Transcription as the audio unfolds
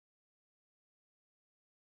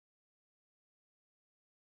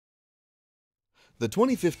The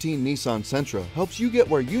 2015 Nissan Sentra helps you get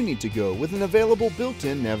where you need to go with an available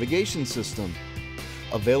built-in navigation system.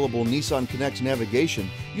 Available Nissan Connect navigation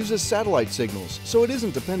uses satellite signals, so it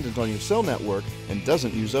isn't dependent on your cell network and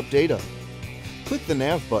doesn't use up data. Click the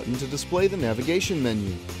Nav button to display the navigation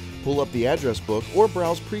menu. Pull up the address book or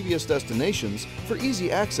browse previous destinations for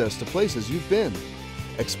easy access to places you've been.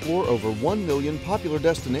 Explore over 1 million popular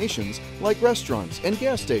destinations like restaurants and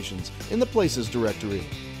gas stations in the Places directory.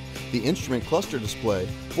 The instrument cluster display,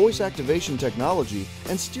 voice activation technology,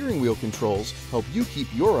 and steering wheel controls help you keep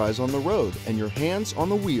your eyes on the road and your hands on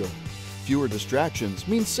the wheel. Fewer distractions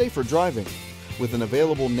means safer driving. With an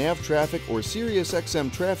available Nav Traffic or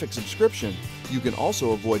SiriusXM Traffic subscription, you can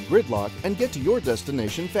also avoid gridlock and get to your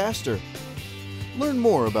destination faster. Learn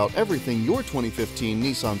more about everything your 2015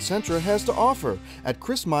 Nissan Sentra has to offer at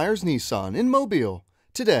Chris Myers Nissan in Mobile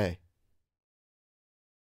today.